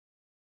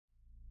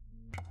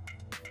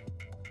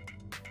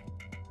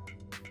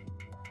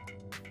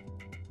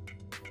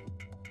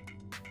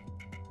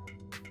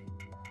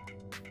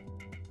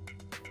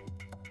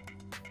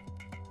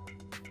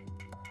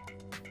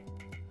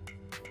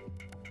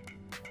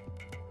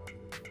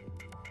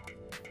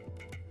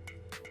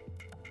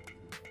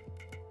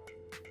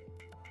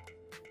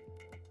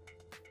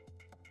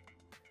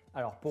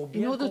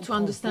In order to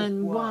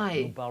understand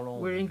why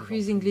we're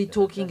increasingly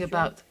talking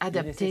about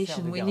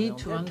adaptation, we need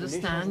to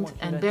understand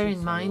and bear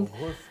in mind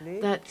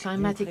that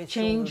climatic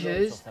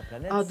changes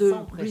are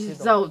the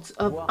result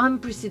of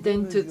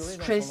unprecedented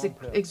stress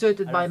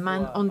exerted by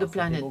man on the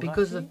planet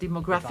because of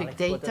demographic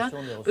data,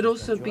 but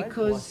also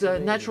because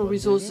natural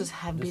resources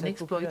have been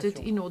exploited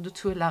in order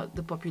to allow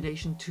the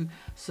population to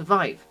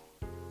survive.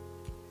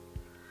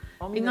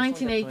 In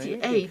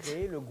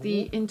 1988,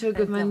 the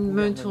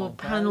Intergovernmental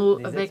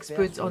Panel of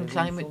Experts on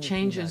Climate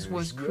Changes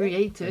was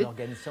created.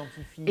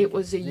 It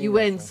was a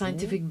UN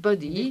scientific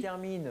body,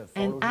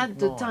 and at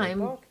the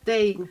time,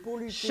 they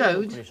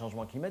showed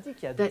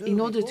that in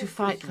order to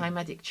fight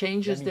climatic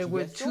changes, there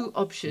were two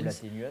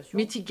options: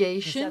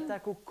 mitigation,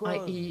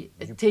 i.e.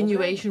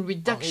 attenuation,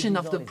 reduction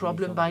of the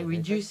problem by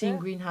reducing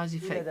greenhouse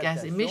effect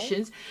gas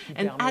emissions,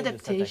 and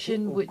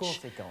adaptation, which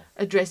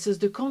addresses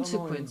the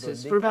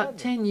consequences. For about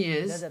 10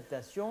 years,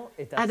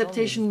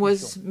 adaptation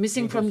was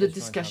missing from the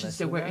discussions.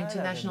 There were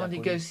international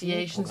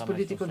negotiations,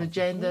 political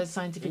agendas,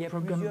 scientific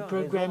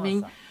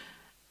programming,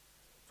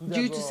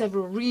 due to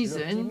several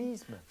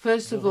reasons.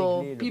 First of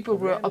all, people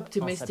were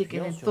optimistic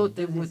and thought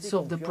they would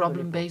solve the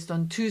problem based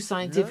on two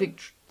scientific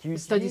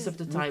studies of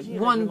the time.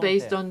 One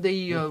based on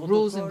the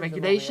rules and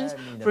regulations,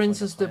 for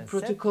instance, the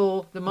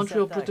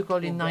Montreal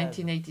Protocol in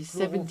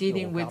 1987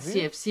 dealing with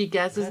CFC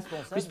gases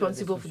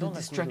responsible for the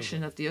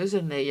destruction of the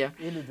ozone layer.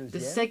 The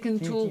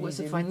second tool was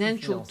a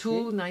financial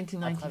tool,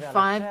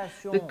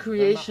 1995, the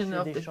creation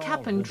of the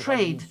cap and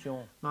trade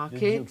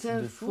market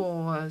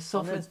for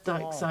sulfur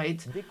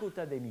dioxide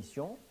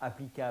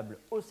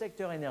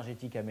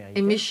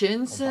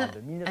emissions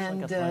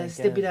and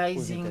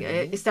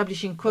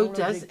establishing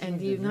quotas. And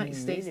the United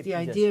States, the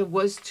idea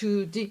was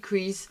to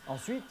decrease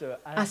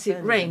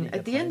acid rain.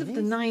 At the end of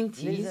the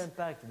 90s,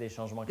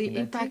 the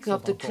impact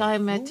of the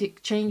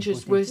climatic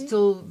changes were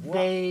still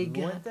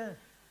vague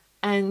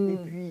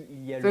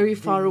and very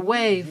far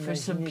away for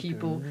some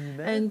people.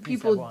 And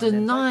people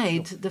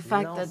denied the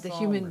fact that the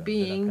human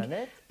being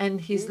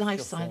and his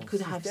lifestyle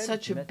could have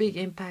such a big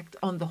impact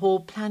on the whole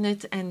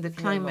planet and the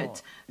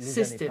climate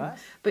system.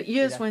 But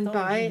years went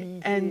by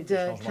and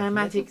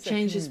climatic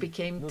changes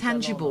became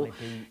tangible.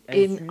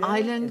 In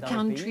island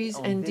countries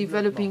and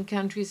developing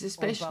countries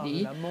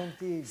especially,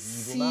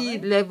 sea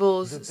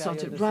levels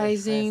started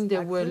rising,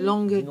 there were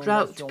longer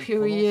drought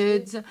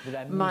periods,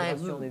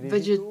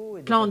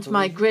 plant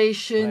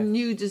migration,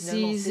 new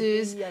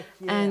diseases,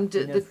 and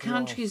the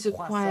countries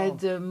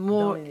acquired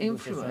more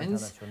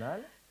influence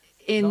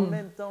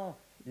in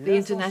the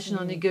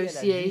international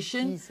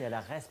negotiation,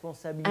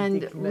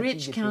 and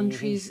rich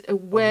countries'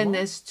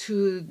 awareness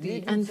to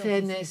the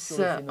unfairness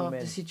of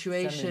the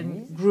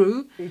situation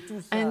grew,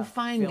 and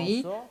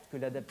finally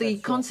the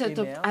concept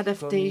of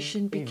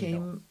adaptation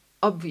became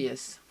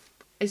obvious,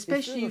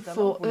 especially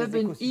for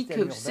urban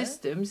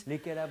ecosystems,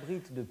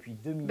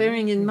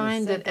 bearing in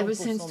mind that ever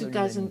since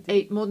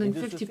 2008, more than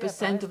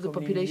 50% of the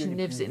population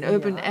lives in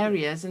urban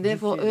areas, and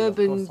therefore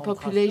urban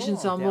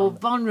populations are more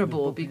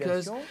vulnerable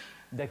because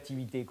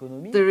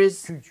there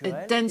is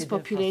a dense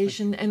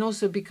population and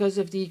also because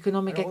of the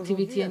economic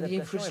activity and the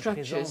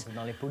infrastructures.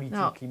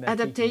 Now,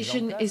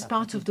 adaptation is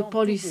part of the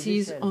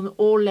policies on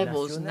all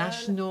levels: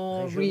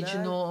 national,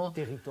 regional,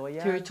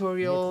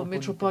 territorial,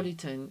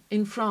 metropolitan.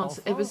 In France,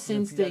 ever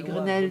since the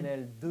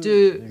Grenelle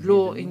II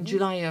law in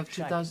July of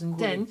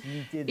 2010,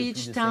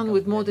 each town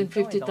with more than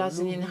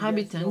 50,000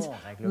 inhabitants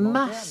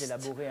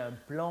must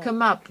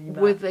come up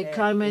with a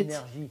climate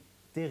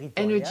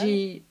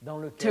energy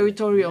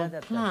territorial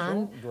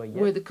plan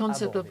where the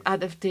concept of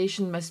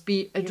adaptation must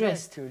be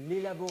addressed.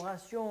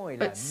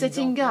 But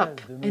setting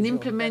up and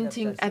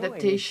implementing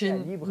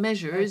adaptation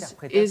measures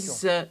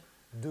is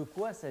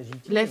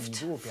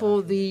left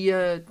for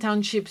the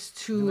townships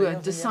to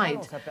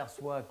decide.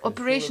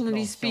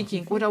 Operationally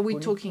speaking, what are we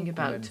talking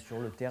about?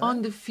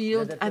 On the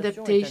field,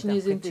 adaptation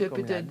is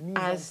interpreted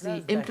as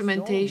the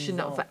implementation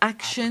of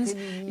actions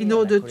in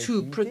order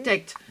to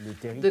protect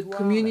the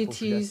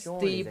communities,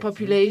 the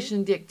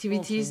population, the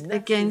activities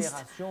against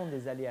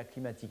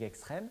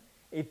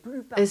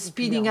a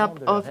speeding up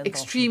of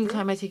extreme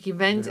climatic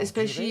events,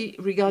 especially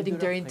regarding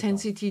their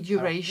intensity,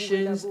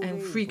 durations,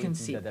 and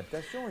frequency.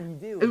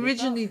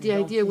 Originally, the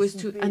idea was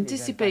to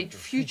anticipate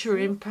future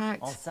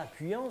impacts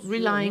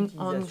relying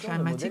on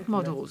climatic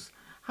models.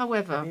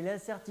 However,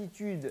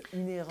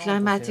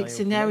 climatic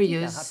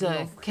scenarios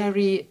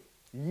carry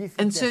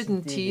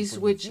uncertainties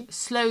which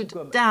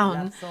slowed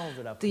down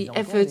the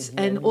efforts,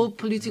 and all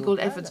political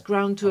efforts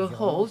ground to a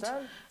halt,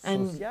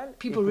 and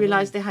people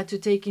realized they had to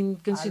take in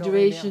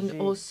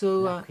consideration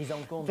also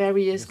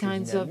various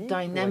kinds of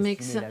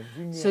dynamics,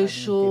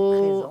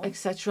 social,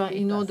 etc.,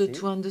 in order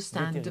to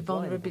understand the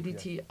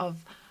vulnerability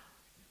of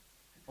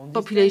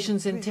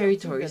populations and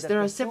territories. There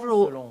are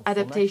several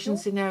adaptation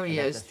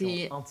scenarios: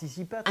 the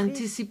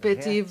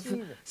anticipative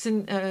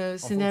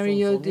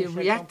scenario, the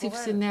reactive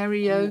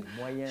scenario,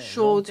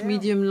 short,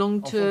 medium,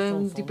 long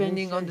term,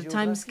 depending on the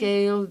time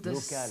scale, the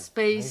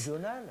space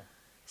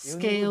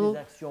scale,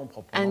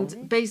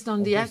 and based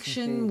on the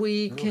action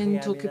we can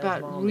talk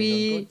about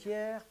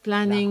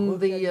replanning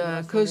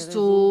the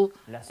coastal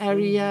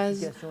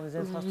areas,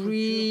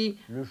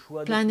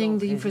 replanning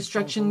the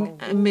infrastructure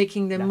and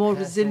making them more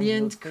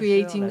resilient,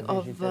 creating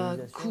of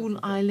cool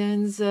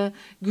islands,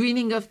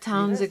 greening of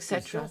towns,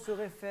 etc.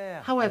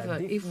 However,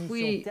 if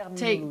we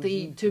take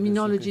the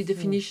terminology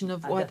definition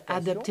of what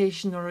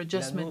adaptation or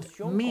adjustment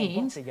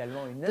means,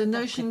 the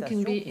notion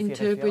can be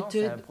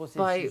interpreted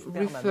by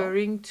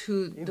referring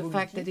to the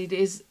fact that it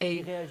is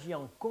a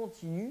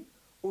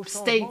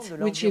state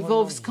which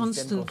evolves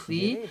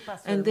constantly,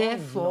 and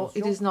therefore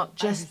it is not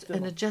just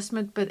an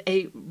adjustment but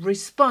a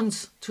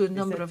response to a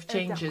number of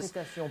changes.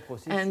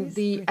 And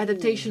the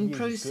adaptation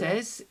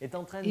process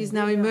is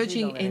now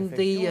emerging in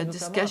the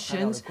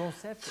discussions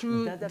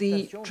through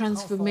the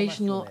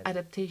transformational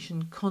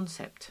adaptation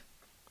concept.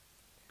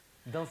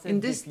 In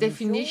this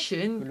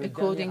definition,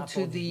 according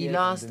to the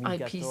last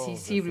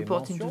IPCC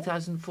report in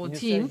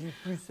 2014,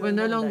 we're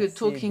no longer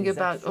talking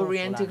about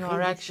orienting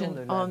our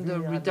action on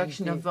the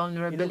reduction of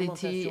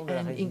vulnerability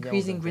and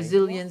increasing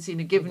resilience in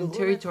a given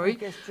territory,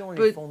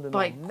 but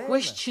by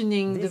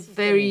questioning the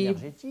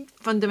very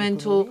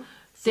fundamental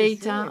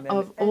data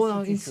of all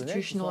our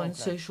institutional and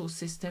social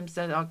systems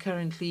that are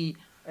currently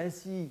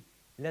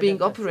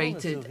being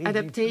operated.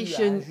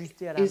 Adaptation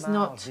is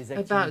not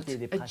about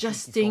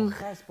adjusting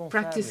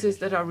practices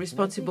that are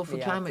responsible for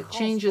climate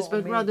changes,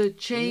 but rather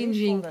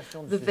changing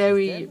the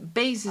very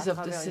basis of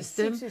the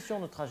system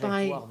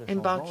by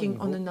embarking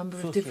on a number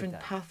of different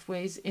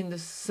pathways in the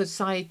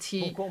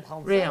society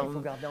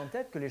realm.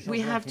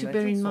 We have to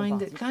bear in mind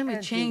that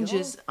climate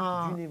changes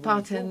are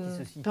part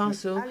and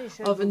parcel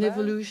of an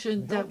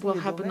evolution that will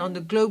happen on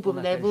the global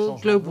level.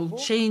 Global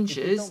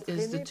changes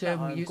is the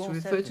term we use to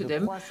refer to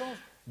them,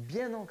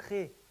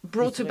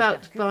 brought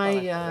about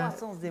by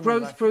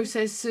growth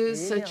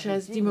processes such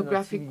as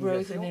demographic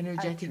growth and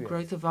energetic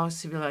growth of our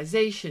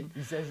civilization.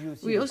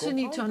 We also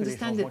need to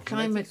understand that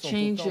climate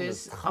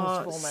changes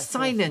are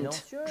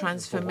silent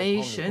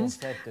transformations,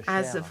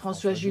 as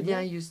François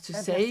Julien used to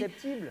say,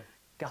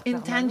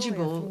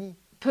 intangible,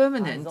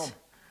 permanent.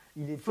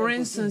 For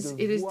instance,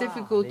 it is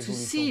difficult to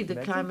see the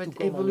climate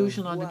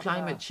evolution or the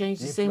climate change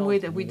the same way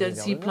that we don't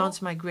see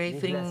plants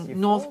migrating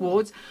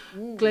northwards,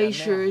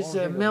 glaciers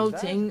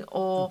melting,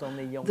 or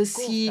the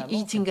sea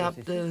eating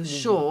up the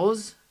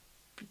shores,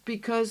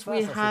 because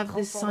we have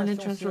this silent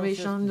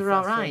transformation under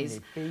our eyes.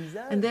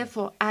 And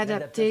therefore,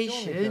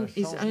 adaptation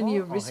is only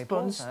a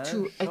response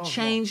to a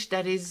change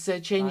that is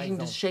changing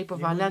the shape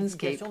of our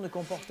landscape.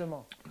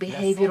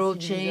 Behavioral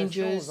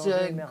changes,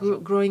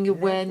 growing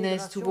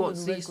awareness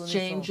towards these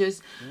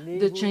changes,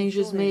 the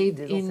changes made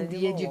in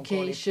the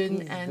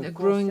education, and a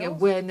growing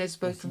awareness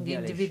both on the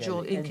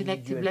individual and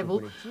collective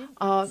level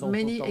are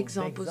many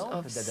examples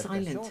of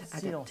silent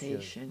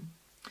adaptation.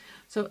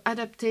 So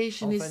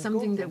adaptation is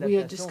something that we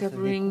are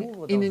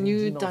discovering in a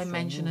new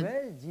dimension,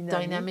 a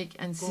dynamic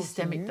and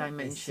systemic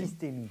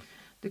dimension.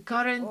 The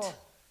current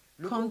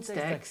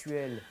context,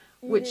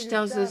 which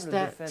tells us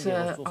that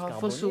our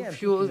fossil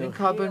fuels and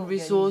carbon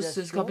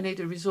resources,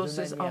 carbonated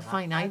resources are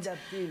finite,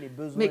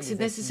 makes it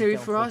necessary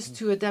for us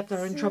to adapt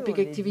our anthropic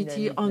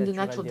activity on the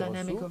natural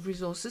dynamic of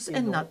resources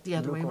and not the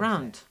other way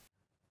around.